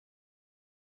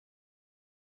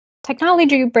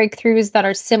technology breakthroughs that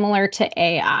are similar to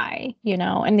AI,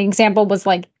 and the example was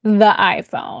like the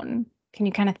iPhone. Can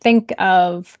you kind of think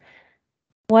of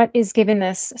what is giving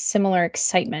this similar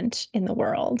excitement in the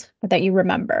world that you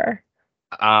remember?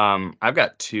 I've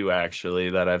got two actually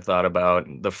that I've thought about.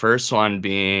 The first one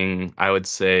being, I would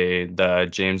say, the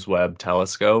James Webb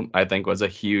Telescope, I think was a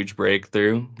huge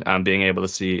breakthrough. Being able to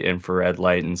see infrared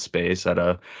light in space at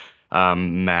a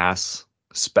mass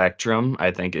spectrum,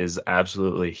 I think is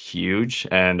absolutely huge.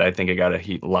 And I think it got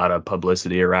a lot of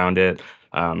publicity around it.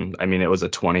 I mean, it was a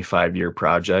 25-year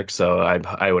project, so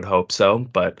I would hope so.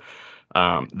 But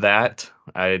and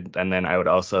then I would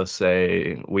also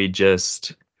say we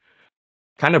just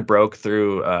kind of broke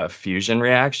through fusion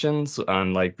reactions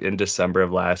on like in December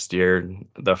of last year.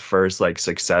 The first like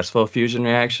successful fusion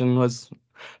reaction was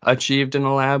achieved in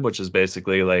a lab, which is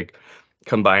basically like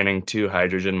combining two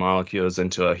hydrogen molecules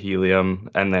into a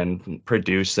helium and then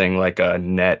producing like a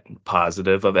net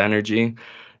positive of energy.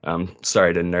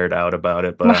 Sorry to nerd out about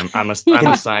it, but I'm a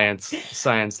Yeah.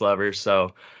 science lover,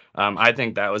 so I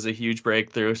think that was a huge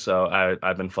breakthrough. So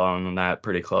I've been following that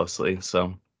pretty closely.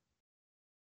 So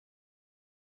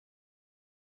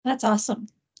That's awesome.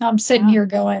 I'm sitting Yeah. here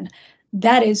going,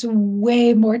 that is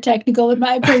way more technical in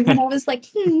my brain. And I was like,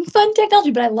 fun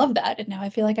technology, but I love that. And now I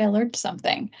feel like I learned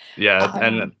something. yeah, Um,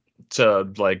 and to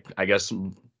like I guess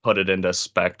put it into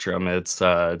spectrum, it's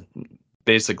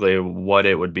basically what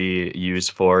it would be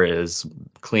used for is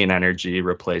clean energy,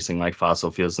 replacing like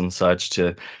fossil fuels and such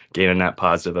to gain a net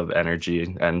positive of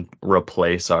energy and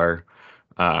replace our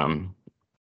um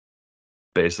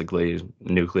basically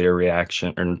nuclear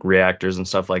reaction or reactors and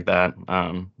stuff like that.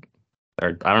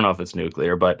 Or I don't know if it's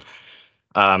nuclear, but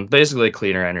basically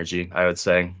cleaner energy, I would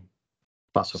say.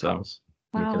 Fossil So fuels,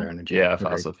 Wow. nuclear energy. yeah, Agreed.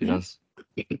 fossil fuels.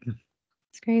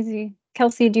 It's crazy.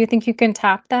 Kelsey, do you think you can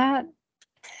top that?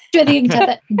 do I think I can tell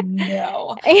that?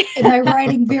 No. Am I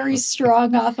riding very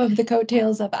strong off of the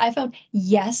coattails of iPhone?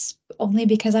 Yes, only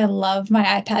because I love my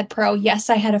iPad Pro. Yes,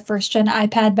 I had a first gen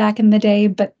iPad back in the day,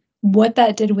 but what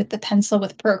that did with the pencil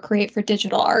with Procreate for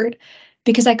digital art,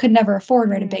 because I could never afford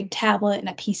right a big tablet and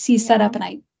a PC setup, and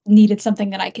I needed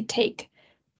something that I could take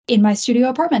in my studio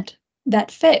apartment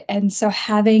that fit. And so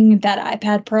having that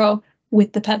iPad Pro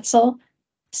with the pencil,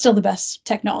 still the best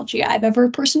technology I've ever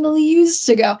personally used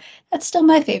to go. That's still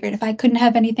my favorite. If I couldn't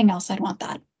have anything else, I'd want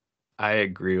that. I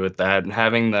agree with that.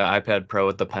 Having the iPad Pro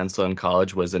with the pencil in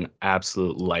college was an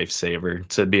absolute lifesaver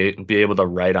to be able to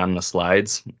write on the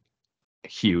slides.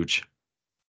 Huge.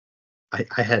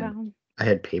 I had Wow. I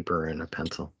had paper and a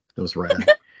pencil. It was rad.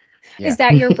 Yeah. Is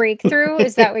that your breakthrough?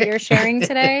 Is that what you're sharing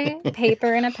today?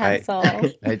 Paper and a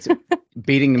pencil. It's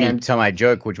beating me And- to my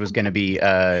joke, which was going to be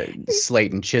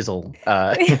slate and chisel.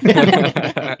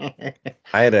 I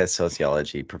had a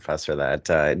sociology professor that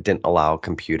didn't allow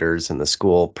computers, and the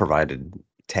school provided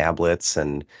tablets,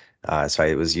 and so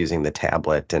I was using the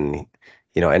tablet, and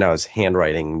and I was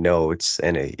handwriting notes,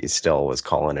 and he still was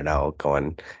calling it out,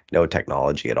 going, "No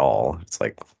technology at all." It's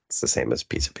like it's the same as a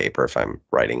piece of paper if I'm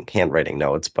handwriting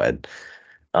notes, but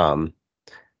um,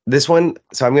 this one.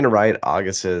 So I'm going to write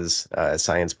August's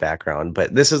science background,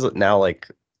 but this is now like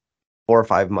 4 or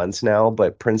 5 months now,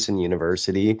 but Princeton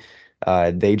University,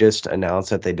 they just announced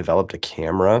that they developed a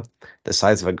camera the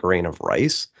size of a grain of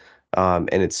rice. And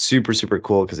it's super, super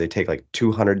cool because they take like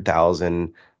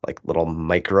 200,000 like little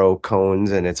micro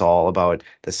cones, and it's all about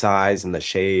the size and the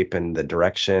shape and the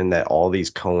direction that all these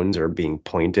cones are being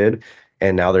pointed.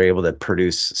 And now they're able to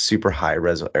produce super high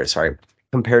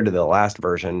compared to the last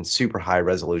version, super high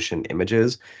resolution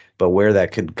images. But where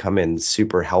that could come in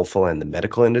super helpful in the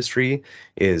medical industry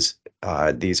is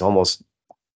these almost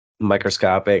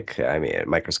microscopic, I mean,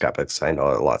 microscopics, I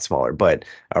know a lot smaller, but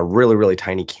really, really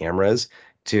tiny cameras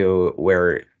to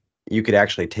where you could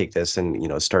actually take this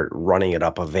and, start running it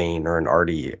up a vein or an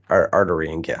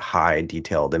artery and get high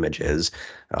detailed images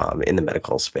in the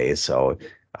medical space. So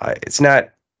it's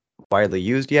not widely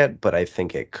used yet, but I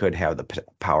think it could have the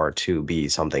power to be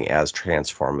something as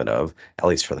transformative, at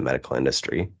least for the medical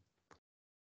industry.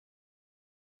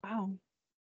 Wow.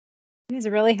 You guys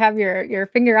really have your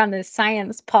finger on the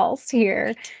science pulse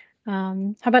here.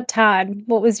 How about Todd?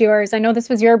 What was yours? I know this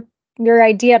was your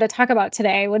idea to talk about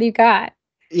today. What do you got?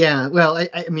 Yeah, well,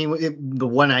 I mean, the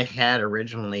one I had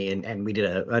originally, and we did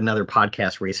another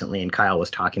podcast recently, and Kyle was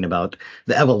talking about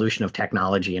the evolution of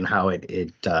technology and how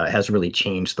it has really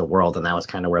changed the world, and that was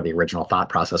kind of where the original thought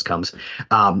process comes.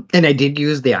 And I did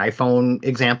use the iPhone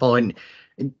example, and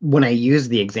when I used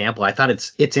the example, I thought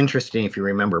it's interesting. If you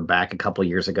remember back a couple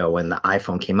years ago when the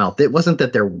iPhone came out, it wasn't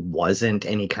that there wasn't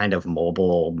any kind of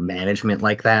mobile management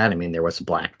like that. I mean, there was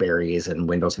BlackBerries and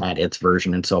Windows had its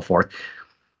version and so forth.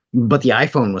 but the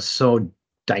iPhone was so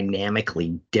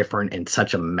dynamically different and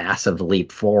such a massive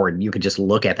leap forward. You could just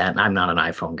look at that, and I'm not an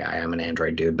iPhone guy, I'm an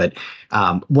Android dude, but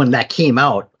when that came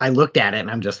out, I looked at it and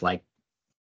I'm just like,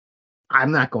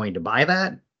 I'm not going to buy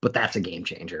that, but that's a game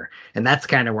changer. And that's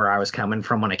kind of where I was coming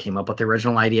from when I came up with the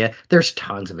original idea. There's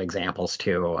tons of examples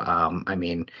too. I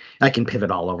mean, I can pivot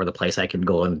all over the place. I could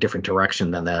go in a different direction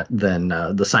than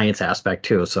the science aspect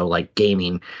too. So like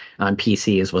gaming on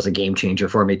PCs was a game changer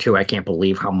for me too. I can't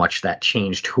believe how much that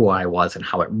changed who I was and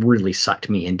how it really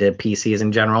sucked me into PCs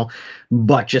in general.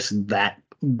 But just that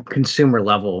consumer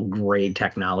level grade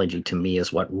technology to me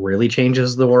is what really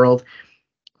changes the world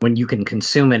when you can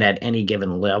consume it at any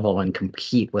given level and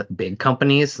compete with big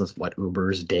companies. That's what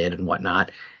Uber's did and whatnot.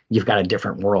 You've got a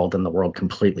different world, and the world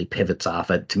completely pivots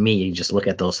off it. To me, you just look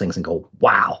at those things and go,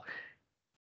 wow,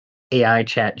 AI,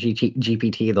 chat,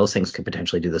 GPT, those things could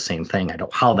potentially do the same thing. I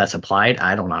don't how that's applied.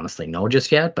 I don't honestly know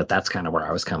just yet, but that's kind of where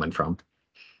I was coming from.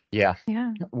 Yeah.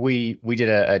 Yeah. We did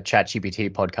a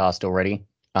ChatGPT podcast already.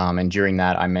 And during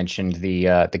that I mentioned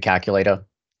the calculator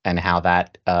and how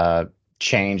that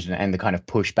changed and the kind of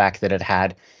pushback that it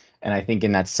had. And I think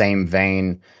in that same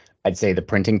vein, I'd say the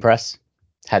printing press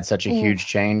had such a Ooh, huge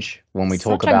change when we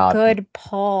talk such a about good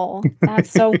pull. That's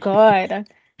so good.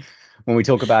 when we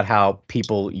talk about how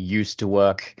people used to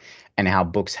work and how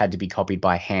books had to be copied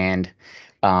by hand.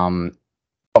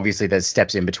 Obviously there's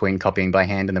steps in between copying by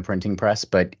hand and the printing press,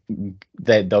 but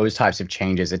those types of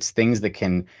changes, it's things that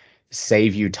can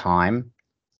save you time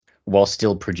while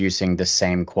still producing the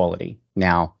same quality.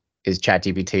 Now, is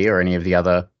ChatGPT or any of the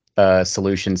other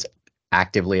solutions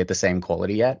actively at the same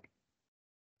quality yet?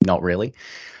 Not really,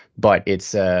 but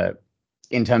it's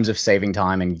in terms of saving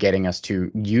time and getting us to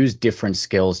use different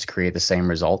skills to create the same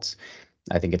results,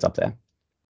 I think it's up there.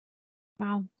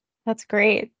 Wow, that's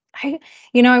great. I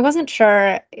wasn't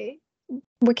sure.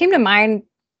 What came to mind,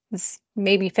 this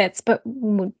maybe fits, but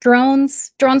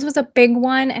drones was a big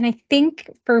one. And I think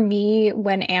for me,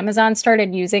 when Amazon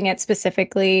started using it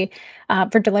specifically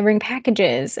for delivering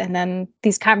packages, and then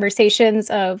these conversations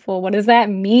of, well, what does that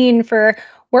mean for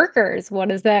workers? What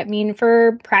does that mean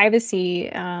for privacy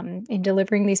in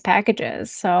delivering these packages?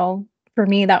 So for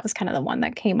me, that was kind of the one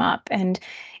that came up. And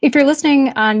if you're listening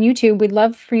on YouTube, we'd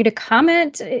love for you to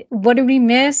comment. What did we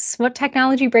miss? What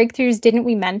technology breakthroughs didn't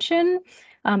we mention?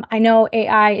 I know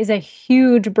AI is a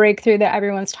huge breakthrough that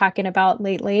everyone's talking about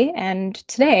lately. And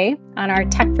today, on our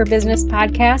Tech for Business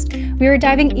podcast, we are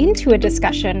diving into a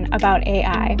discussion about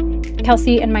AI.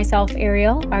 Kelsey and myself,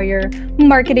 Ariel, are your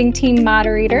marketing team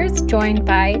moderators, joined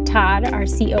by Todd, our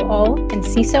COO and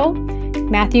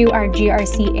CISO, Matthew, our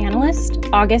GRC analyst,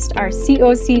 August, our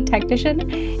COC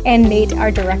technician, and Nate, our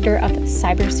director of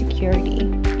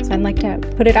cybersecurity. So I'd like to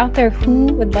put it out there, who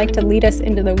would like to lead us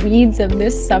into the weeds of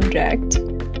this subject?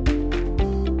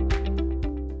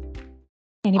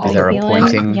 Anybody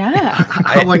feeling? Yeah.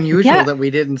 How unusual that we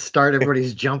didn't start.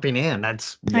 Everybody's jumping in.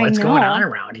 That's what's going on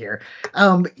around here.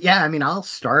 Yeah, I mean, I'll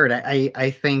start.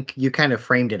 I think you kind of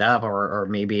framed it up, or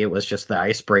maybe it was just the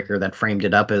icebreaker that framed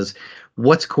it up as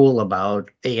what's cool about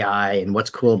AI and what's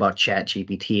cool about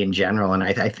ChatGPT in general. And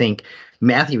I think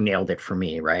Matthew nailed it for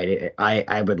me, right?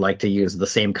 I would like to use the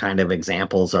same kind of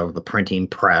examples of the printing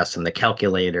press and the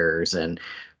calculators and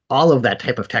all of that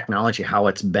type of technology, how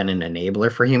it's been an enabler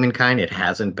for humankind. It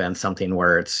hasn't been something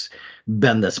where it's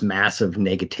been this massive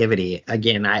negativity.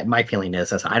 Again, my feeling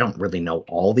is I don't really know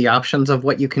all the options of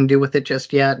what you can do with it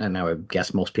just yet. And I would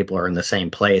guess most people are in the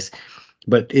same place,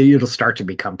 but it'll start to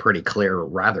become pretty clear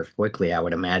rather quickly, I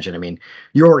would imagine. I mean,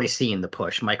 you're already seeing the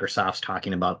push. Microsoft's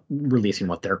talking about releasing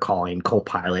what they're calling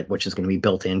Copilot, which is going to be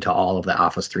built into all of the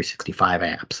Office 365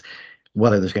 apps.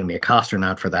 Whether there's going to be a cost or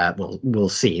not for that, we'll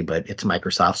see. But it's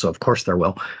Microsoft, so of course there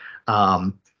will.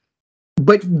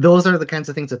 But those are the kinds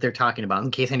of things that they're talking about. In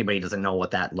case anybody doesn't know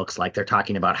what that looks like, they're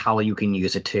talking about how you can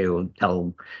use it to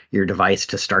tell your device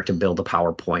to start to build a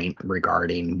PowerPoint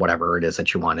regarding whatever it is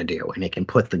that you want to do, and it can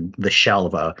put the shell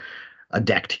of a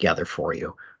deck together for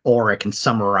you, or it can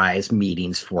summarize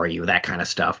meetings for you, that kind of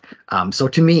stuff. So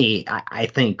to me, I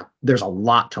think there's a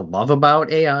lot to love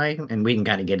about AI, and we can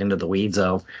kind of get into the weeds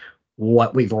of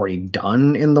what we've already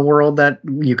done in the world that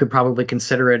you could probably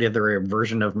consider it either a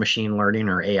version of machine learning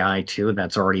or AI too,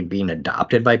 that's already being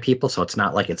adopted by people. So it's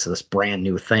not like it's this brand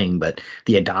new thing, but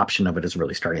the adoption of it is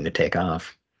really starting to take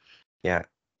off. Yeah,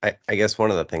 I guess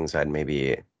one of the things I'd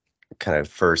maybe kind of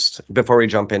first, before we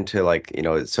jump into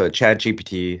so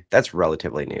ChatGPT, that's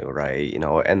relatively new, right?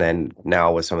 And then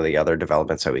now with some of the other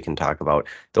developments that we can talk about,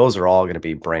 those are all going to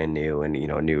be brand new and,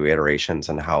 new iterations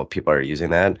and how people are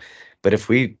using that. But if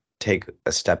we take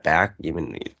a step back,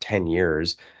 even 10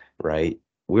 years, right?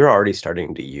 we're already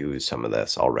starting to use some of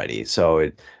this already.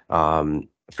 So,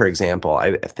 for example,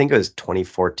 I think it was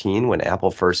 2014 when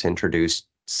Apple first introduced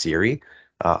Siri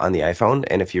on the iPhone,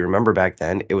 and if you remember back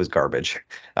then, it was garbage.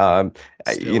 Still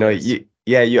is.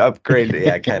 You upgrade,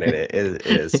 yeah, kind of it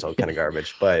is still kind of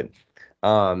garbage,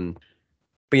 um,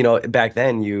 but back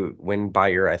then you went by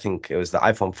I think it was the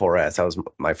iPhone 4S. That was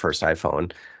my first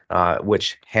iPhone,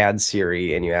 which had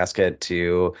Siri, and you ask it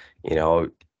to,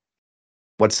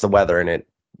 what's the weather, and it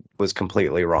was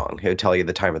completely wrong. It would tell you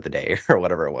the time of the day or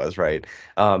whatever it was, right?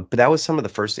 But that was some of the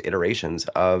first iterations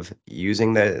of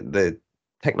using the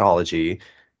technology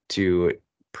to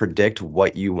predict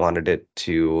what you wanted it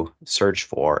to search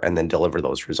for and then deliver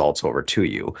those results over to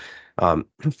you.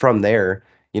 From there,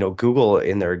 Google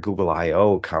in their Google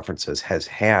I/O conferences has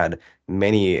had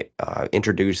many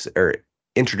introduced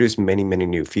many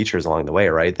new features along the way,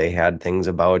 right? They had things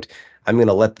about, I'm going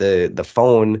to let the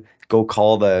phone go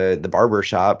call the barber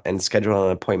shop and schedule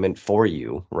an appointment for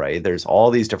you, right? There's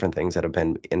all these different things that have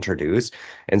been introduced.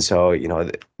 And so,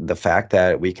 the fact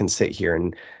that we can sit here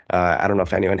and I don't know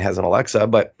if anyone has an Alexa,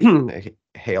 but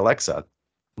hey, Alexa,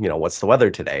 what's the weather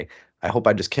today? I hope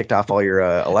I just kicked off all your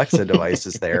Alexa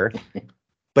devices there.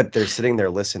 But they're sitting there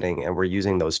listening, and we're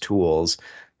using those tools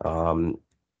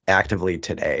actively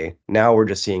today. Now we're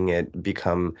just seeing it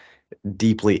become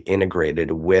deeply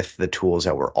integrated with the tools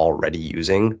that we're already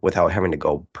using without having to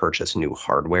go purchase new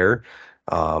hardware,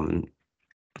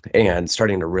 and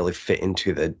starting to really fit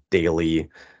into the daily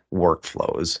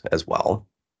workflows as well.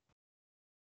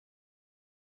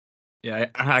 Yeah,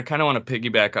 I kind of want to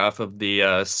piggyback off of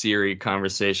the Siri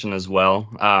conversation as well.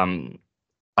 I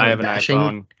have an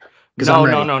iPhone. No,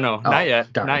 not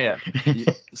yet, darn. not yet.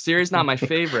 Siri's not my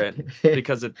favorite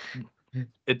because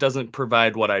it doesn't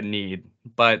provide what I need,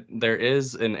 but there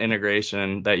is an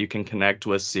integration that you can connect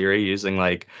with Siri using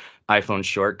like iPhone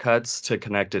shortcuts to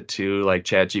connect it to like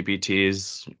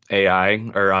ChatGPT's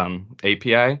AI or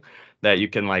API, that you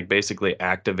can like basically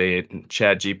activate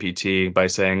ChatGPT by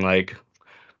saying like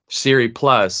Siri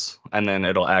Plus, and then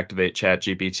it'll activate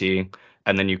ChatGPT,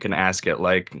 and then you can ask it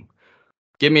like,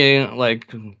 give me like,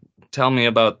 tell me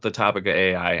about the topic of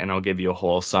AI, and I'll give you a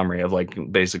whole summary of like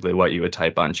basically what you would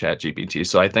type on ChatGPT.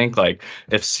 So I think like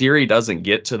if Siri doesn't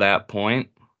get to that point,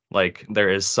 like there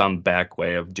is some back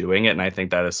way of doing it, and I think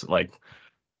that is like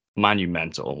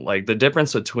monumental. Like the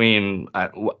difference between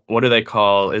what do they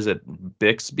call? Is it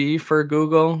Bixby for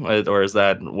Google, or is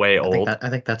that way old? I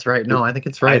think that's right. No, I think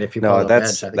it's right. If you No, pull up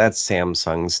that's Edge, I think that's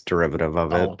Samsung's derivative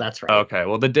of it. oh, that's right. Okay,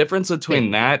 well the difference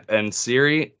between that and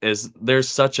Siri is there's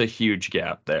such a huge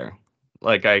gap there.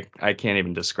 Like I can't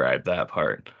even describe that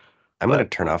part. I'm going to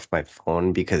turn off my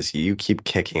phone because you keep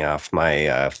kicking off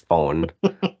my phone.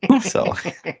 So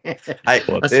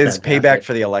it's payback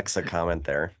for the Alexa comment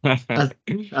there. I was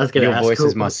going to Your ask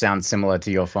voices who- must sound similar to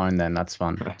your phone then. That's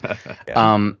fun.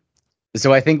 Yeah.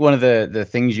 So I think one of the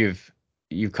things you've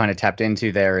kind of tapped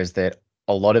into there is that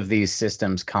a lot of these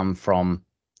systems come from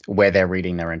where they're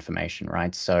reading their information,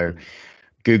 right? So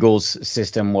Google's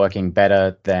system working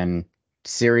better than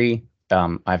Siri.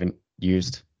 I haven't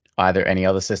used either any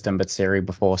other system but Siri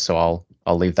before, so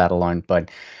I'll leave that alone.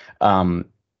 But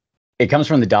it comes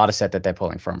from the data set that they're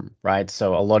pulling from, right?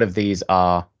 So a lot of these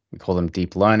are, we call them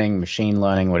deep learning, machine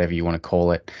learning, whatever you want to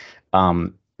call it.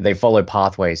 They follow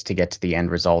pathways to get to the end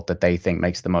result that they think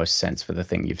makes the most sense for the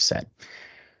thing you've set.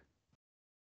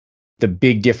 The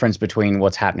big difference between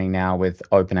what's happening now with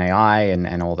OpenAI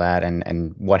and all that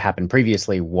and what happened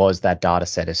previously was that data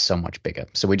set is so much bigger.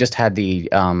 So we just had the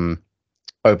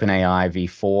OpenAI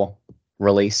V4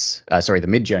 release, the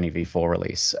Midjourney V4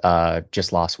 release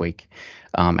just last week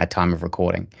at time of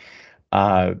recording.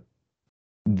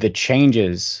 The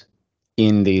changes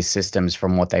in these systems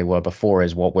from what they were before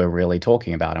is what we're really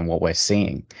talking about and what we're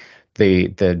seeing. The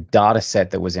data set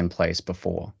that was in place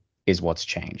before is what's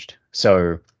changed.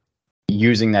 So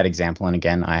using that example, and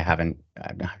again, I haven't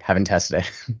tested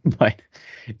it, but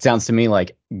it sounds to me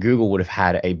like Google would have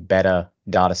had a better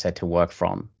data set to work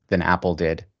from than Apple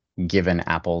did, given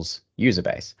Apple's user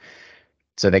base.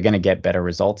 So they're going to get better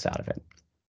results out of it.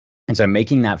 And so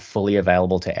making that fully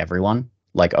available to everyone,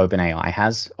 like OpenAI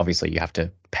has, obviously you have to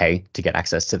pay to get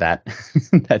access to that,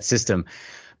 that system.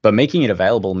 But making it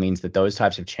available means that those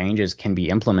types of changes can be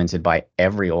implemented by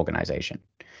every organization,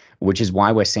 which is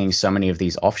why we're seeing so many of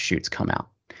these offshoots come out.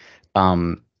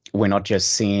 We're not just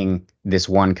seeing this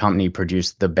one company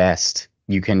produce the best.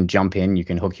 You can jump in, you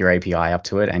can hook your API up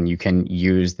to it, and you can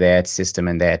use their system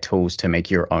and their tools to make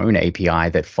your own API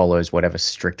that follows whatever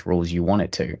strict rules you want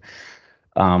it to.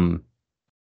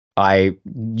 I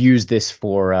use this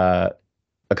for a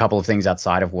couple of things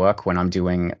outside of work when I'm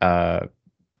doing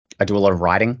do a lot of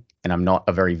writing, and I'm not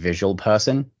a very visual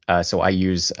person. So I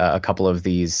use a couple of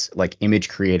these like image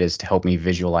creators to help me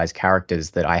visualize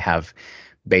characters that I have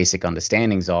basic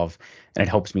understandings of, and it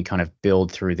helps me kind of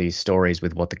build through these stories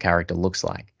with what the character looks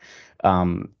like.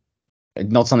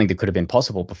 Not something that could have been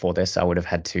possible before this. I would have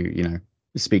had to,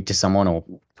 speak to someone or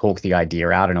talk the idea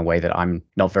out in a way that I'm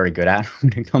not very good at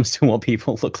when it comes to what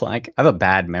people look like. I have a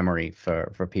bad memory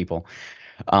for people.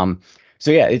 So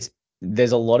yeah,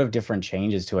 there's a lot of different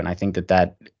changes to it, and I think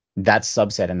that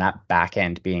subset and that back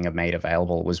end being made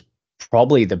available was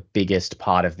probably the biggest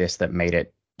part of this that made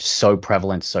it so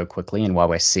prevalent so quickly, and why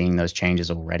we're seeing those changes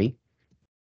already.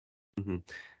 Mm-hmm.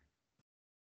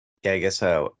 Yeah, I guess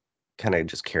kind of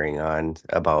just carrying on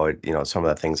about some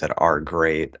of the things that are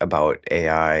great about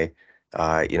AI.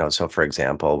 So for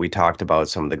example, we talked about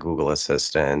some of the Google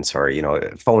assistants or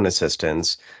phone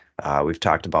assistants. We've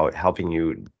talked about helping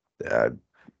you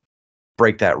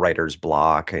break that writer's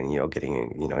block and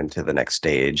getting into the next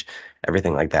stage,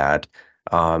 everything like that.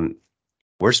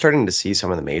 We're starting to see some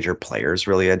of the major players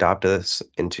really adopt this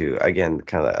into, again,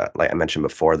 kind of like I mentioned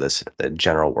before, the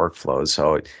general workflows.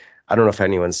 So I don't know if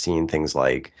anyone's seen things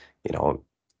like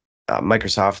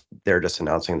Microsoft, they're just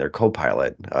announcing their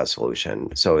Copilot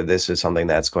solution. So this is something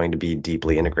that's going to be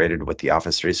deeply integrated with the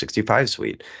Office 365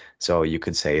 suite. So you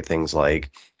could say things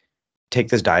like, take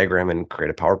this diagram and create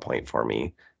a PowerPoint for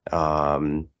me.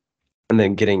 And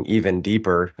then getting even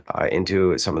deeper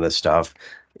into some of this stuff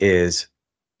is,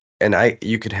 and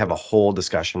you could have a whole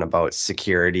discussion about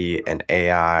security and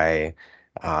AI,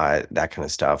 that kind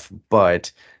of stuff.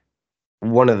 But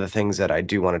one of the things that I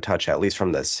do want to touch, at least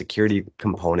from the security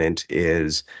component,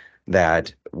 is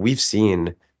that we've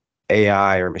seen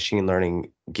AI or machine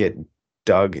learning get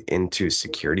dug into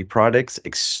security products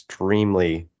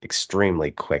extremely,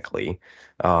 extremely quickly.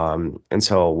 And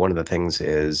so one of the things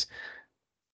is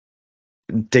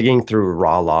digging through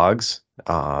raw logs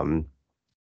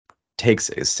takes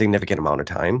a significant amount of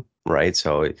time, right?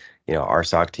 So, our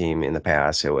SOC team in the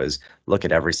past, it was look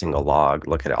at every single log,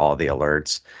 look at all the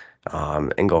alerts,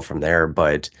 and go from there.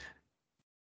 But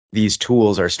these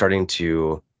tools are starting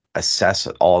to assess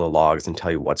all the logs and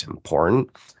tell you what's important.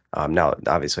 Now,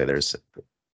 obviously, there's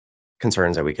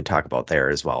concerns that we could talk about there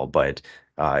as well, but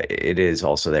it is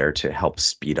also there to help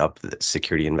speed up the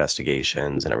security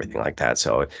investigations and everything like that.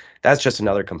 So that's just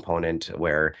another component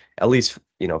where, at least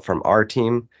from our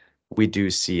team, we do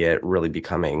see it really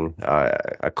becoming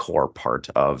a core part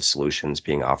of solutions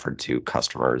being offered to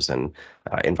customers and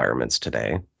environments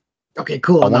today. Okay,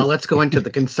 cool. Now let's go into the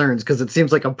concerns, because it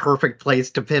seems like a perfect place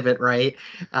to pivot, right?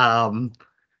 I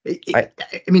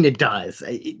mean, it does.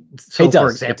 So, it does. For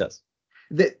example,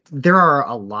 there are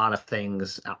a lot of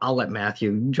things. I'll let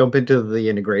Matthew jump into the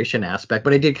integration aspect,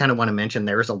 but I did kind of want to mention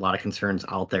there's a lot of concerns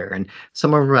out there, and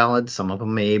some are valid, some of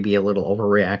them may be a little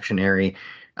overreactionary.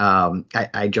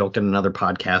 I joked in another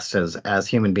podcast, as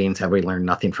human beings, have we learned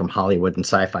nothing from Hollywood and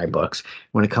sci-fi books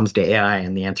when it comes to AI?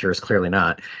 And the answer is clearly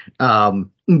not.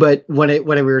 But when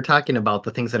we were talking about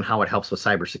the things and how it helps with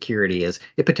cybersecurity, is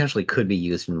it potentially could be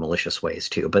used in malicious ways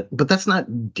too. But that's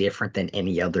not different than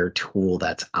any other tool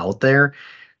that's out there.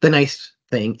 The nice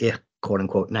thing, if quote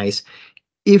unquote nice,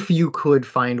 if you could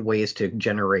find ways to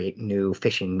generate new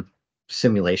phishing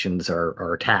simulations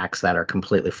or attacks that are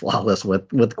completely flawless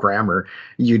with grammar,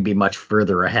 you'd be much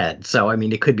further ahead. So, I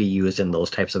mean, it could be used in those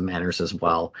types of manners as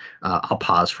well. I'll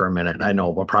pause for a minute. I know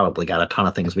we'll probably got a ton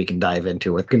of things we can dive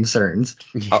into with concerns.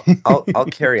 I'll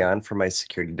carry on for my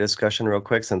security discussion real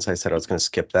quick, since I said I was going to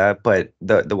skip that. But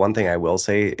the one thing I will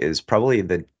say is probably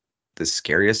the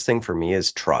scariest thing for me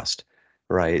is trust,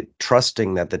 right?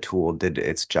 Trusting that the tool did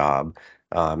its job.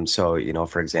 So,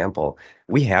 for example,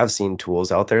 we have seen tools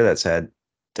out there that said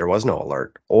there was no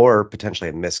alert, or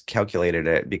potentially miscalculated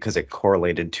it because it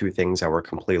correlated two things that were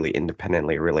completely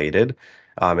independently related,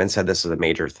 and said this is a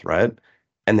major threat.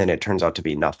 And then it turns out to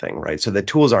be nothing, right? So the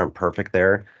tools aren't perfect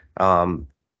there. But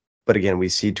again, we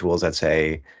see tools that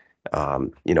say,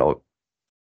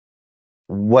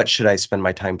 what should I spend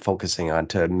my time focusing on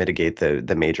to mitigate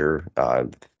the major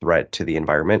threat to the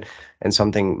environment? And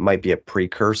something might be a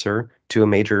precursor to a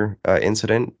major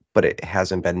incident, but it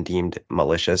hasn't been deemed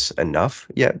malicious enough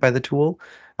yet by the tool.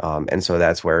 And so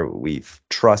that's where we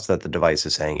trust that the device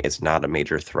is saying it's not a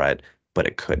major threat, but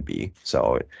it could be.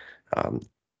 So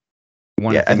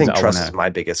I think trust is my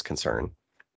biggest concern.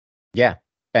 Yeah.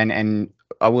 And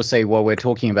I will say, while we're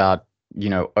talking about,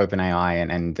 OpenAI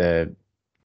and the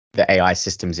AI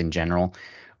systems in general,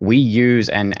 we use,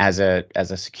 and as a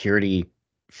security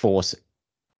force,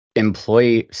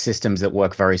 employ systems that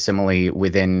work very similarly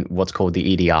within what's called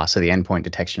the EDR, so the endpoint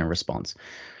detection and response.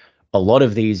 A lot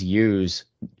of these use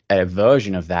a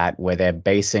version of that where they're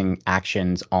basing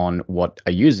actions on what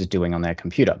a user's doing on their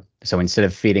computer. So instead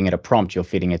of feeding it a prompt, you're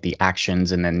feeding it the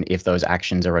actions, and then if those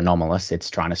actions are anomalous, it's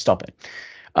trying to stop it.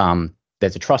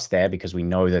 There's a trust there because we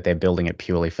know that they're building it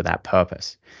purely for that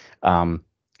purpose.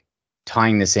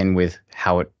 Tying this in with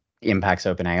how it impacts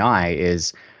OpenAI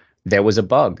is there was a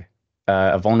bug,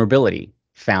 a vulnerability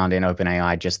found in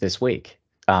OpenAI just this week.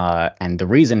 And the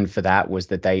reason for that was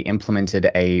that they implemented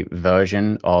a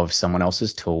version of someone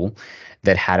else's tool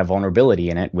that had a vulnerability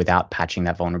in it without patching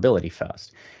that vulnerability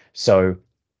first. So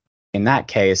in that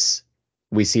case,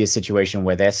 we see a situation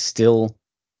where they're still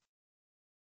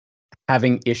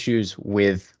having issues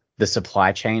with the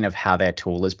supply chain of how their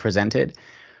tool is presented,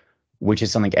 which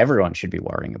is something everyone should be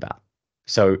worrying about.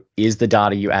 So is the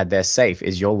data you add there safe?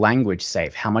 Is your language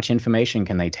safe? How much information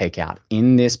can they take out?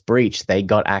 In this breach, they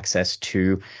got access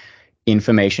to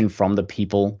information from the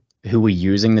people who were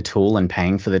using the tool and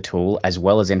paying for the tool, as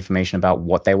well as information about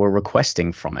what they were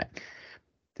requesting from it.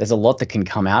 There's a lot that can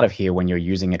come out of here when you're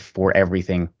using it for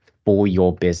everything for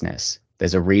your business.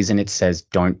 There's a reason it says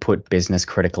don't put business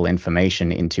critical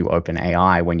information into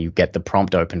OpenAI when you get the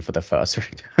prompt open for the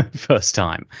first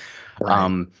time.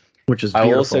 Right. Which is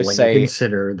beautiful when you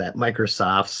consider that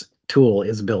Microsoft's tool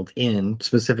is built in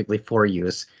specifically for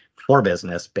use for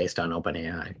business based on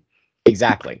OpenAI.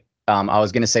 Exactly. I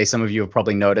was going to say some of you have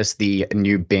probably noticed the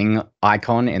new Bing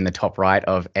icon in the top right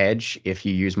of Edge if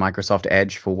you use Microsoft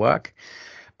Edge for work.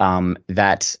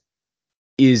 That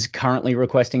is currently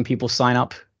requesting people sign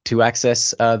up to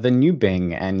access the new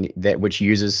Bing, and which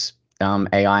uses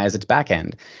AI as its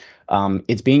backend.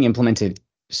 It's being implemented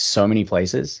so many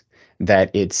places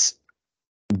that it's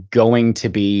going to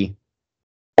be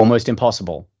almost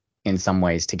impossible in some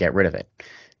ways to get rid of it.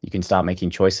 You can start making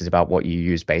choices about what you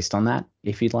use based on that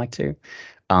if you'd like to.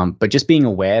 But just being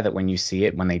aware that when you see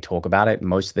it, when they talk about it,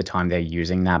 most of the time they're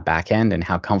using that backend, and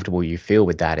how comfortable you feel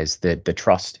with that is the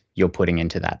trust you're putting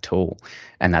into that tool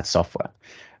and that software.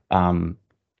 I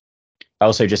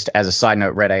also, just as a side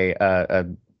note, read a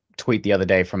tweet the other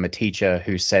day from a teacher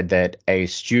who said that a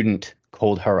student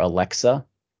called her Alexa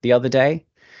the other day.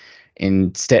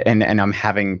 Instead, and I'm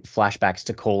having flashbacks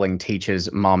to calling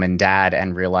teachers mom and dad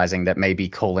and realizing that maybe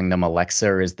calling them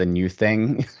Alexa is the new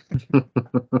thing.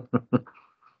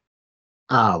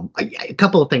 A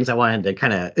couple of things I wanted to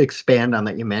kind of expand on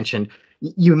that you mentioned.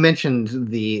 You mentioned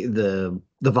the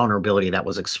vulnerability that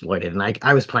was exploited, and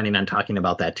I was planning on talking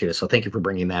about that too. So thank you for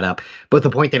bringing that up. But the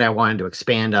point that I wanted to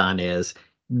expand on is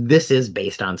this is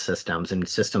based on systems, and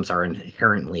systems are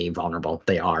inherently vulnerable.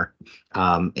 They are.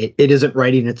 It isn't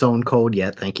writing its own code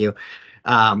yet. Thank you.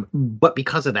 But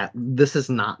because of that, this is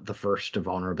not the first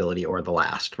vulnerability or the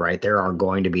last, right? There are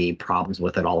going to be problems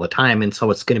with it all the time. And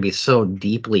so it's going to be so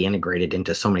deeply integrated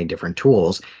into so many different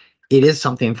tools. It is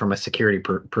something from a security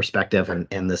perspective,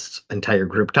 and this entire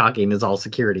group talking is all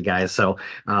security guys. So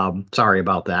sorry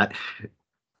about that.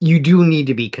 You do need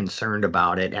to be concerned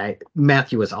about it.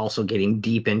 Matthew is also getting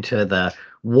deep into the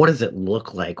what does it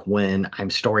look like when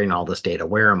I'm storing all this data?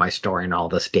 Where am I storing all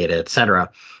this data, et cetera?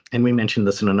 And we mentioned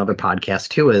this in another podcast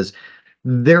too, is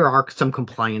there are some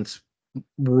compliance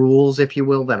rules, if you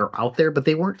will, that are out there, but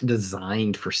they weren't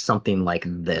designed for something like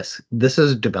this. This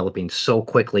is developing so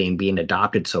quickly and being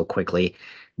adopted so quickly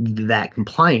that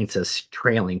compliance is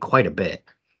trailing quite a bit.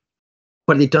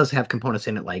 But it does have components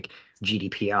in it like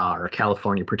GDPR or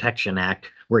California Protection Act,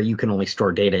 where you can only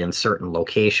store data in certain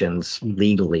locations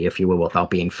legally, if you will, without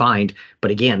being fined.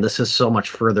 But again, this is so much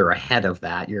further ahead of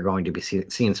that. You're going to be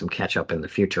seeing some catch up in the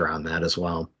future on that as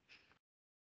well.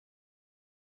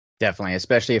 Definitely,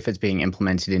 especially if it's being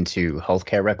implemented into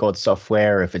healthcare record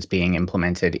software, if it's being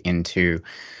implemented into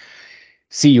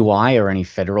CUI or any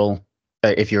federal,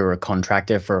 if you're a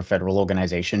contractor for a federal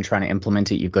organization trying to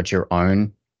implement it, you've got your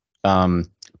own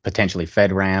potentially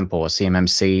FedRAMP or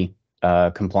CMMC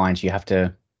compliance you have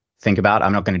to think about.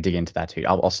 I'm not going to dig into that too.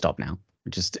 I'll stop now.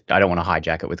 I don't want to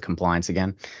hijack it with compliance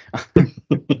again.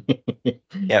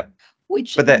 Yep.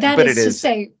 That is to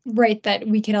say, right, that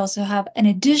we could also have an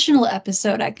additional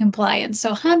episode at compliance.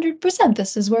 So 100%,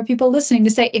 this is where people listening to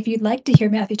say, if you'd like to hear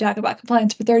Matthew talk about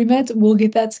compliance for 30 minutes, we'll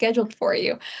get that scheduled for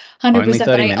you. 100%. Only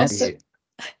 30 minutes?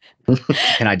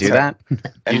 Can I do that?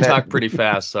 You talk pretty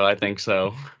fast, so I think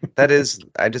so. That is,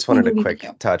 I just wanted a quick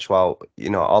touch. While,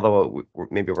 although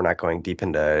maybe we're not going deep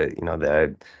into,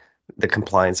 the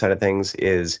compliance side of things,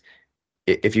 is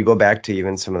if you go back to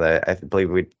even some of the, I believe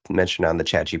we mentioned on the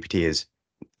ChatGPT, is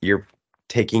you're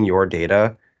taking your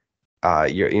data,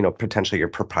 potentially your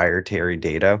proprietary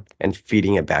data, and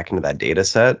feeding it back into that data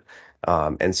set.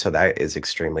 And so that is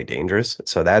extremely dangerous.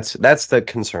 So that's the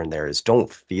concern there, is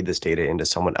don't feed this data into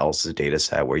someone else's data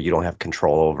set where you don't have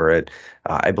control over it.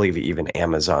 I believe even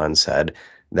Amazon said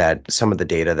that some of the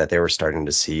data that they were starting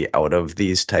to see out of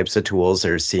these types of tools,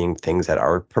 they're seeing things that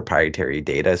are proprietary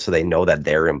data. So they know that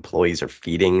their employees are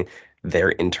feeding their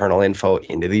internal info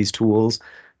into these tools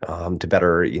to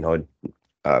better,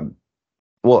 uh,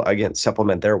 well, again,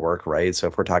 supplement their work, right? So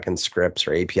if we're talking scripts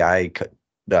or API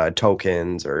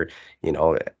tokens or,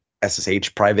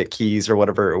 SSH private keys or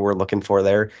whatever we're looking for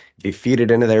there, if you feed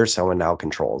it into there, someone now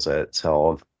controls it.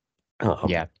 So,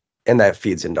 Yeah. and that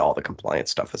feeds into all the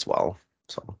compliance stuff as well.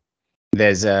 So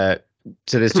There's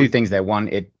two things there. One,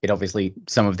 it obviously,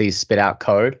 some of these spit out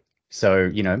code,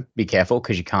 so be careful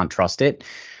because you can't trust it,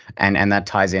 and that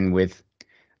ties in with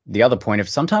the other point of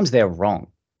sometimes they're wrong.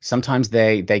 Sometimes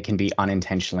they can be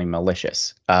unintentionally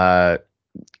malicious.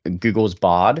 Google's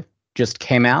Bard just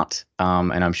came out,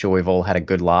 and I'm sure we've all had a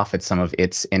good laugh at some of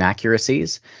its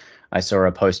inaccuracies. I saw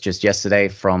a post just yesterday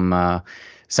from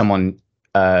someone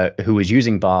who was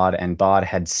using Bard, and Bard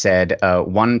had said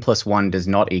 1 + 1 does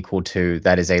not equal 2.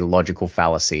 That is a logical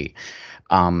fallacy.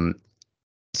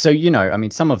 So, I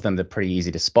mean, some of them they're pretty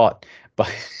easy to spot, but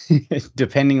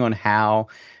depending on how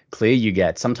clear you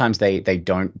get, sometimes they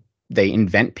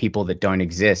invent people that don't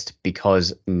exist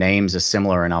because names are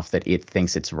similar enough that it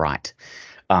thinks it's right.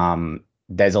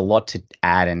 There's a lot to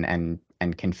add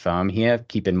and confirm here.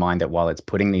 Keep in mind that while it's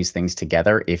putting these things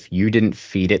together, if you didn't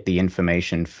feed it the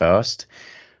information first,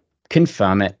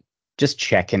 confirm it. Just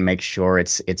check and make sure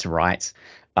it's right.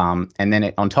 And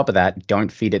then on top of that,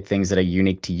 don't feed it things that are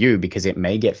unique to you, because it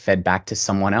may get fed back to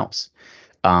someone else.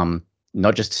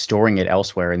 Not just storing it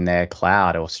elsewhere in their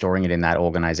cloud or storing it in that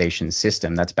organization's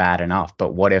system. That's bad enough.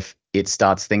 But what if it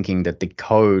starts thinking that the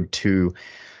code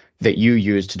that you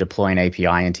use to deploy an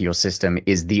API into your system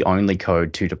is the only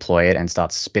code to deploy it, and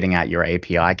starts spitting out your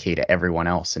API key to everyone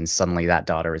else, and suddenly that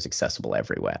data is accessible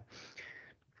everywhere?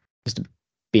 Just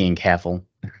being careful.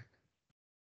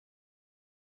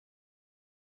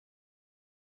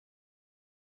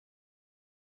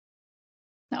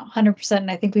 No, 100%.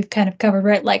 And I think we've kind of covered,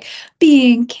 right? Like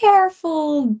being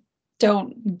careful,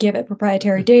 don't give it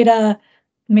proprietary data.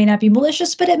 May not be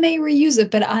malicious, but it may reuse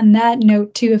it. But on that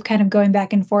note, too, of kind of going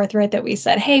back and forth, right, that we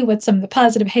said, hey, what's some of the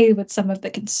positive? Hey, what's some of the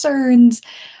concerns?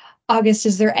 August,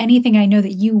 is there anything, I know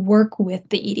that you work with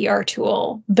the EDR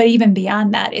tool, but even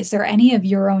beyond that, is there any of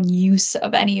your own use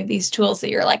of any of these tools that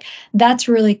you're like, that's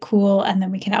really cool? And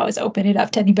then we can always open it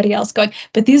up to anybody else going,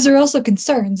 but these are also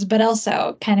concerns, but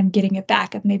also kind of getting it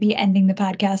back of maybe ending the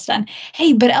podcast on,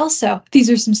 hey, but also these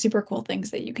are some super cool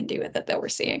things that you can do with it that we're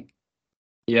seeing.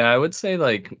 Yeah, I would say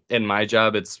like in my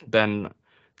job, it's been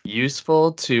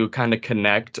useful to kind of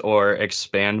connect or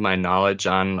expand my knowledge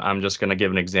on, I'm just going to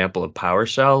give an example of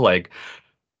PowerShell. Like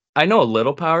I know a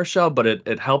little PowerShell, but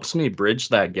it helps me bridge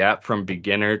that gap from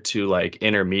beginner to like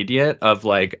intermediate of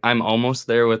like, I'm almost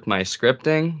there with my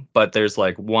scripting, but there's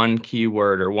like one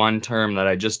keyword or one term that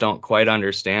I just don't quite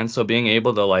understand. So being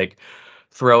able to like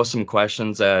throw some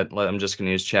questions at, I'm just going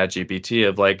to use ChatGPT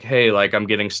of like, hey, like I'm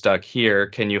getting stuck here.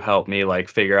 Can you help me like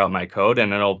figure out my code?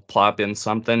 And it'll plop in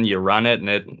something, you run it, and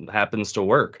it happens to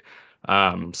work.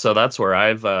 So that's where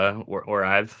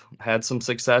I've had some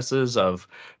successes of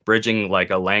bridging like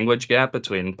a language gap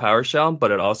between PowerShell,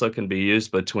 but it also can be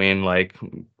used between like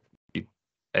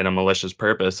in a malicious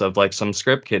purpose of like some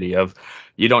script kiddie of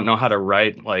you don't know how to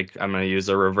write, like I'm going to use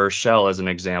a reverse shell as an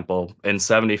example. In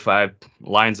 75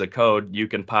 lines of code, you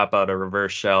can pop out a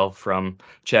reverse shell from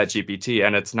ChatGPT,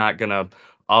 and it's not going to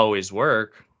always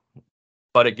work,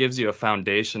 but it gives you a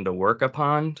foundation to work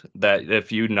upon that if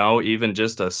you know even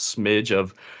just a smidge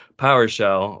of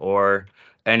PowerShell or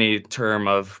any term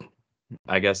of,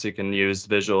 I guess you can use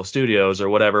Visual Studios or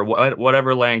whatever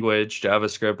language,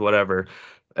 JavaScript, whatever,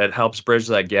 it helps bridge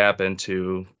that gap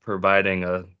into providing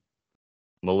a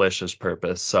malicious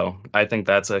purpose. So I think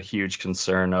that's a huge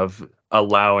concern of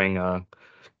allowing a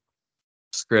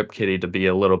script kiddie to be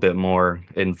a little bit more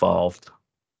involved.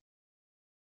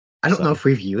 I don't know if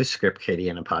we've used script kiddie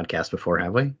in a podcast before,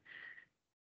 have we?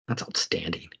 That's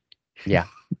outstanding. Yeah.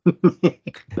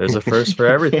 There's a first for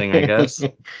everything, I guess.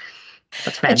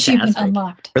 That's fantastic. Achievement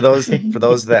unlocked. For those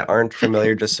that aren't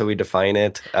familiar, just so we define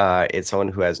it, it's someone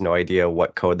who has no idea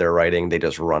what code they're writing. They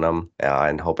just run them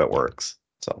and hope it works.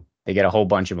 So they get a whole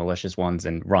bunch of malicious ones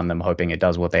and run them hoping it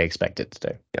does what they expect it to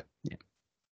do. Yeah.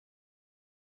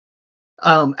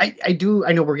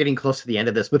 I know we're getting close to the end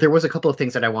of this, but there was a couple of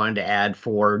things that I wanted to add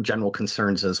for general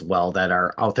concerns as well that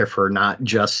are out there for not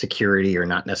just security or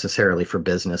not necessarily for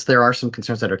business. There are some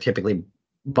concerns that are typically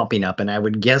bumping up, and I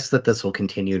would guess that this will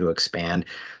continue to expand.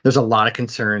 There's a lot of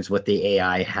concerns with the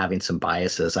AI having some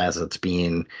biases as it's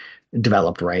being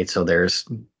developed, right? So there's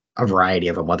a variety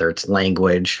of them, whether it's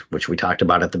language, which we talked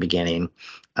about at the beginning,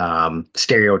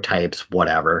 stereotypes,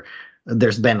 whatever.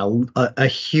 There's been a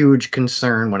huge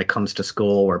concern when it comes to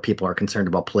school where people are concerned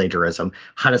about plagiarism.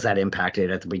 How does that impact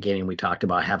it? At the beginning, we talked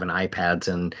about having iPads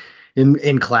and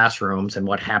in classrooms and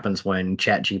what happens when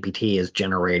ChatGPT is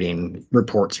generating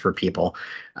reports for people.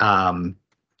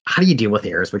 How do you deal with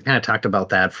errors? We kind of talked about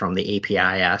that from the API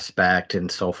aspect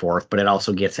and so forth, but it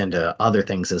also gets into other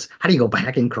things is how do you go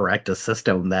back and correct a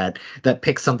system that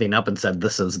picks something up and said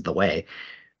this is the way?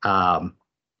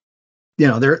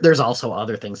 There's also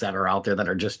other things that are out there that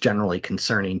are just generally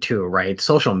concerning too, right?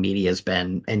 Social media has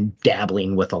been and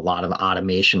dabbling with a lot of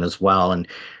automation as well. And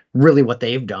really what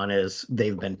they've done is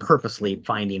they've been purposely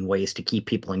finding ways to keep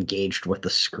people engaged with the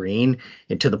screen,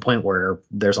 and to the point where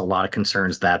there's a lot of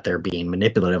concerns that they're being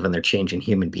manipulative and they're changing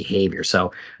human behavior.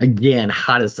 So again,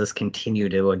 how does this continue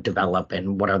to develop,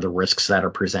 and what are the risks that are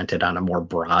presented on a more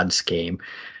broad scheme?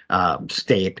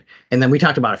 State. And then we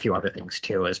talked about a few other things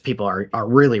too, as people are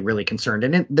really, really concerned.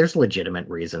 And there's legitimate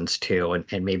reasons too.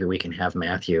 And maybe we can have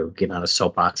Matthew get on a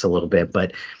soapbox a little bit.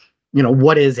 But,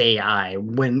 what is AI?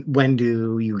 When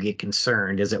do you get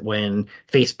concerned? Is it when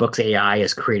Facebook's AI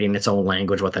is creating its own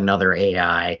language with another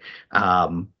AI?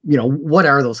 What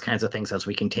are those kinds of things as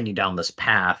we continue down this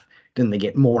path? Then they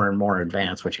get more and more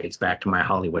advanced, which gets back to my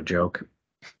Hollywood joke.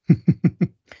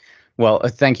 Well,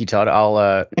 thank you, Todd.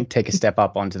 I'll take a step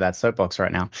up onto that soapbox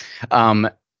right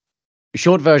now.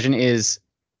 Short version is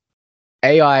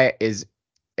AI is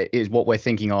what we're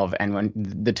thinking of, and when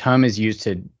the term is used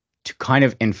to kind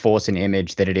of enforce an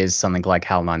image that it is something like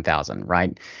HAL 9000,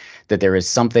 right? That there is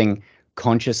something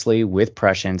consciously with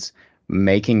prescience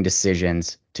making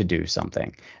decisions to do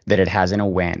something, that it has an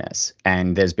awareness.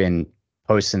 And there's been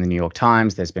posts in the New York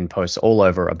Times, there's been posts all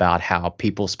over about how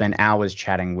people spend hours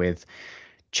chatting with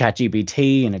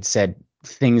ChatGPT, and it said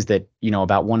things that,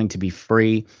 about wanting to be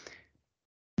free.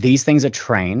 These things are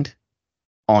trained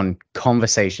on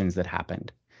conversations that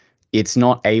happened. It's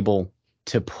not able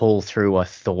to pull through a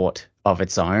thought of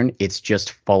its own. It's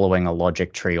just following a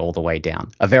logic tree all the way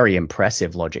down. A very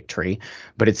impressive logic tree,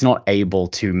 but it's not able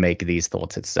to make these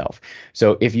thoughts itself.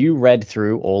 So if you read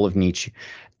through all of Nietzsche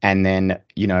and then,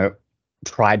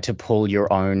 tried to pull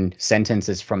your own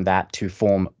sentences from that to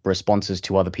form responses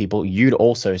to other people, you'd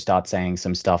also start saying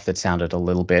some stuff that sounded a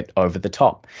little bit over the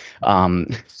top.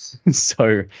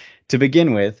 So to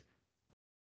begin with,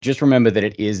 just remember that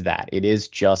it is that. It is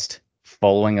just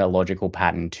following a logical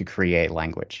pattern to create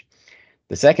language.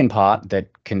 The second part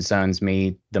that concerns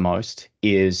me the most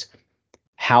is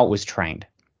how it was trained.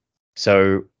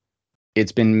 So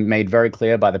it's been made very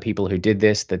clear by the people who did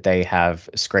this that they have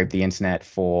scraped the internet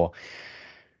for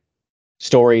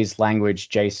stories, language,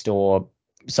 JSTOR,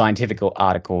 scientific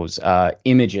articles,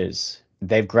 images.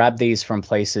 They've grabbed these from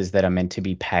places that are meant to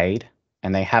be paid,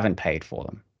 and they haven't paid for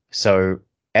them. So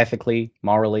ethically,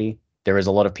 morally, there is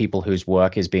a lot of people whose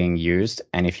work is being used.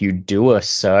 And if you do a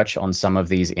search on some of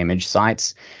these image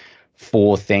sites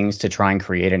for things to try and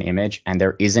create an image, and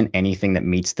there isn't anything that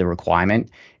meets the requirement,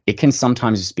 it can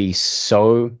sometimes be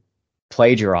so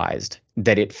plagiarized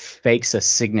that it fakes a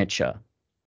signature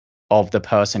of the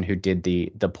person who did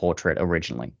the portrait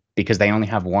originally, because they only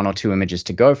have one or two images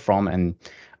to go from, and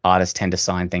artists tend to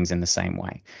sign things in the same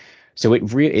way. So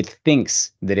it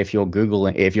thinks that if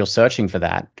you're searching for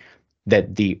that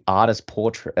the artist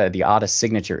portrait, the artist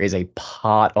signature is a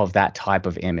part of that type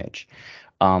of image.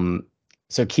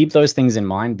 So keep those things in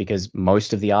mind, because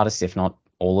most of the artists, if not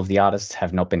all of the artists,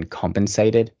 have not been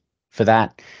compensated for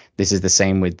that. This is the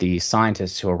same with the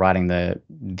scientists who are writing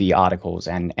the articles,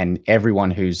 and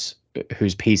everyone whose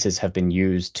pieces have been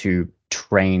used to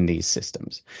train these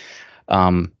systems.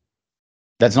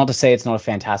 That's not to say it's not a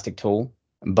fantastic tool,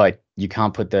 but you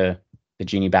can't put the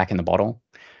genie back in the bottle.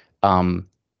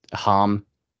 Harm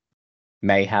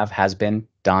has been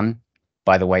done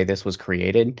by the way this was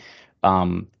created.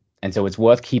 And so it's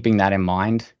worth keeping that in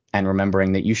mind and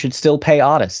remembering that you should still pay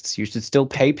artists. You should still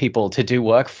pay people to do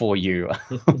work for you.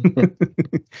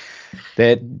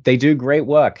 They do great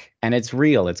work, and it's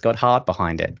real. It's got heart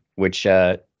behind it, which,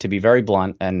 to be very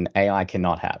blunt, an AI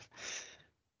cannot have.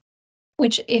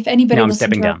 Which, if anybody No, I'm listened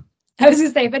stepping to down. I was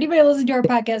gonna say, if anybody listened to our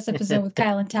podcast episode with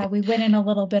Kyle and Todd, we went in a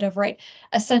little bit of,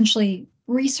 essentially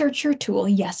research your tool.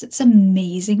 Yes, it's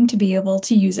amazing to be able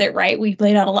to use it, right? We've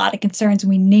laid out a lot of concerns.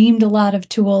 We named a lot of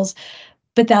tools,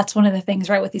 But that's one of the things,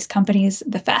 right, with these companies,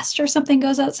 the faster something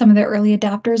goes out, some of the early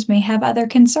adopters may have other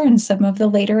concerns. Some of the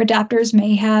later adopters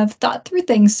may have thought through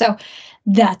things. So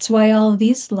that's why all of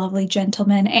these lovely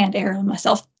gentlemen and Ariel and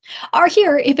myself are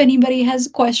here. If anybody has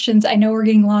questions, I know we're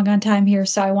getting long on time here,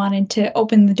 so I wanted to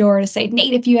open the door to say,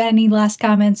 Nate, if you had any last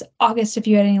comments, August, if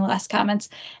you had any last comments,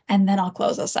 and then I'll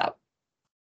close us out.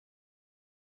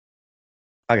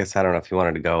 I guess I don't know if you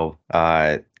wanted to go.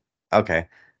 Okay.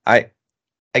 I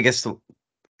guess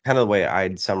kind of the way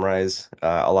I'd summarize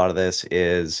a lot of this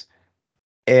is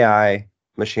AI,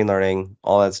 machine learning,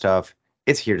 all that stuff.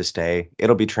 It's here to stay.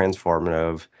 It'll be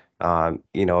transformative.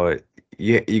 You know,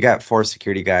 you got 4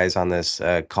 security guys on this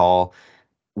call.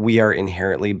 We are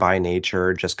inherently by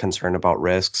nature just concerned about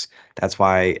risks. That's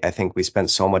why I think we spent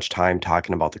so much time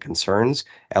talking about the concerns,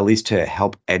 at least to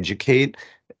help educate.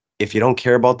 If you don't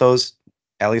care about those,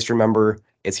 at least remember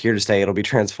it's here to stay. It'll be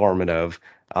transformative.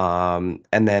 And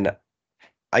then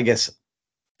I guess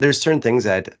there's certain things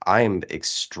that I am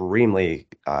extremely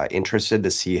interested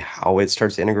to see how it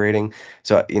starts integrating.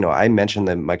 So, you know, I mentioned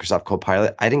the Microsoft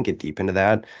Copilot. I didn't get deep into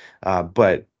that,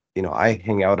 but, you know, I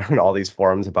hang out on all these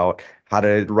forums about how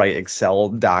to write Excel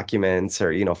documents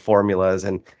or, you know, formulas,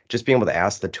 and just being able to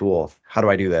ask the tool, how do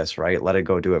I do this, right? Let it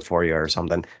go do it for you or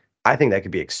something. I think that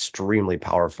could be extremely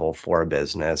powerful for a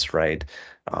business, right?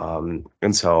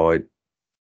 And so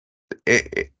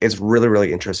it's really,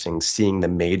 really interesting seeing the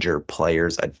major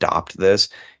players adopt this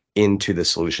into the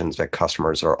solutions that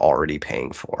customers are already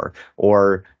paying for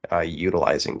or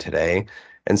utilizing today.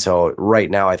 And so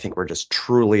right now, I think we're just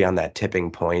truly on that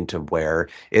tipping point of where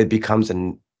it becomes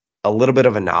a little bit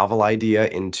of a novel idea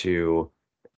into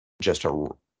just a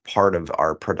part of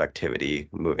our productivity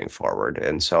moving forward.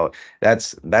 And so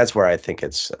that's where I think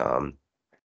it's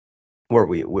where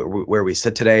we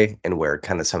sit today, and where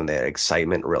kind of some of the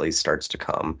excitement really starts to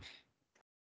come.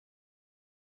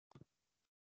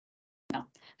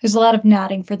 There's a lot of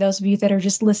nodding for those of you that are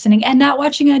just listening and not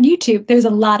watching on YouTube. There's a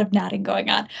lot of nodding going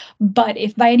on. But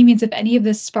if by any means, if any of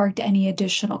this sparked any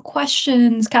additional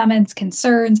questions, comments,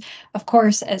 concerns, of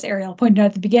course, as Ariel pointed out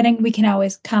at the beginning, we can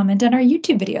always comment on our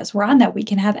YouTube videos. We're on that. We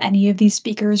can have any of these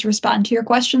speakers respond to your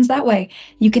questions that way.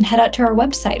 You can head out to our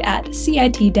website at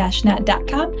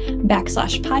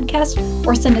cit-net.com/podcast,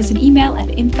 or send us an email at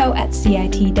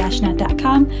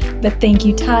info@cit-net.com. But thank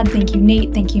you, Todd. Thank you,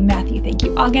 Nate. Thank you, Matthew. Thank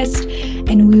you, August.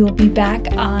 And we will be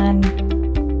back on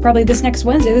probably this next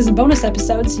Wednesday. This is a bonus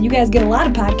episode, so you guys get a lot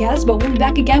of podcasts, but we'll be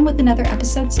back again with another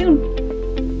episode soon.